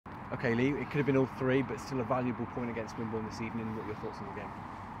Okay, Lee, it could have been all three, but still a valuable point against Wimbourne this evening. What are your thoughts on the game?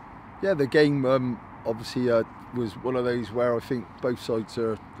 Yeah, the game obviously was one of those where I think both sides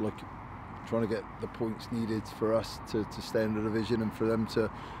are like trying to get the points needed for us to stay in the division and for them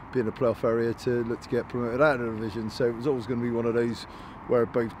to be in the playoff area to look to get promoted out of the division. So it was always going to be one of those where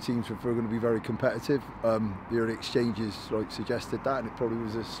both teams were going to be very competitive. The early exchanges suggested that, and it probably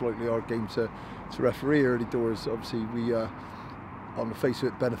was a slightly hard game to referee early doors. Obviously we on the face of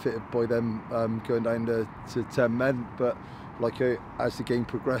it benefited by them going down to 10 men, but as the game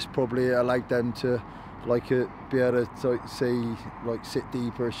progressed, probably it allowed them to be able to sit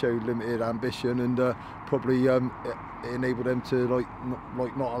deep or show limited ambition, and probably it enabled them to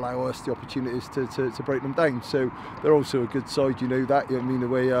not allow us the opportunities to break them down. So they're also a good side, you know that. I mean, the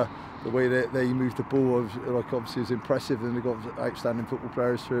way that they moved the ball obviously is impressive, and they've got outstanding football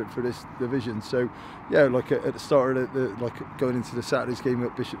players for this division. So yeah, at the start of going into the Saturday's game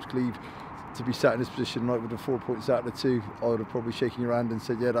at Bishop's Cleeve, to be sat in this position with the 4 points out of the two, I would have probably shaken your hand and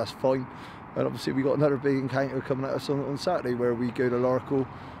said, yeah, that's fine. And obviously we got another big encounter coming at us on Saturday, where we go to Larkhall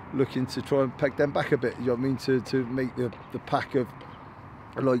looking to try and peg them back a bit, you know what I mean, to make the pack of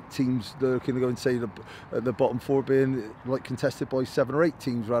teams looking to go and say the bottom four being contested by 7 or 8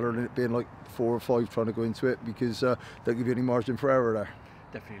 teams, rather than it being 4 or 5 trying to go into it, because don't give you any margin for error there.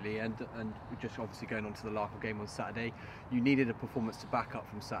 Definitely, and just obviously going on to the Larkhall game on Saturday, you needed a performance to back up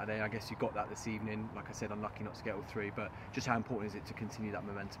from Saturday. I guess you got that this evening. Like I said, unlucky not to get all 3, but just how important is it to continue that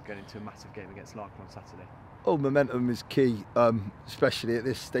momentum going into a massive game against Larkhall on Saturday? Oh, momentum is key, especially at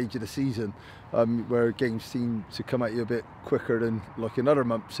this stage of the season, where games seem to come at you a bit quicker than in other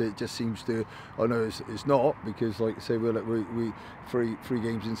months. It just seems to. I know it's not, because like I say, we three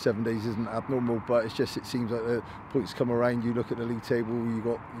games in 7 days isn't abnormal, but it seems like the points come around. You look at the league table, you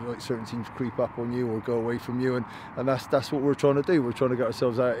got certain teams creep up on you or go away from you, and that's what we're trying to do. We're trying to get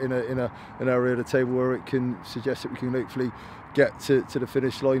ourselves out in an area of the table where it can suggest that we can hopefully get to the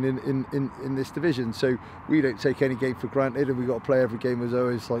finish line in this division. So we don't take any game for granted, and we've got to play every game as though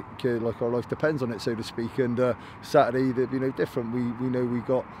it's like our life depends on it, so to speak. And Saturday there'd be no different. We know we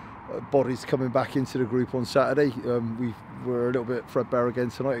got bodies coming back into the group on Saturday. We're a little bit threadbare again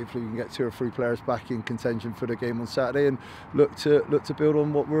tonight. Hopefully we can get 2 or 3 players back in contention for the game on Saturday, and look to build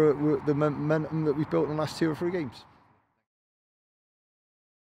on what we're the momentum that we've built in the last 2 or 3 games.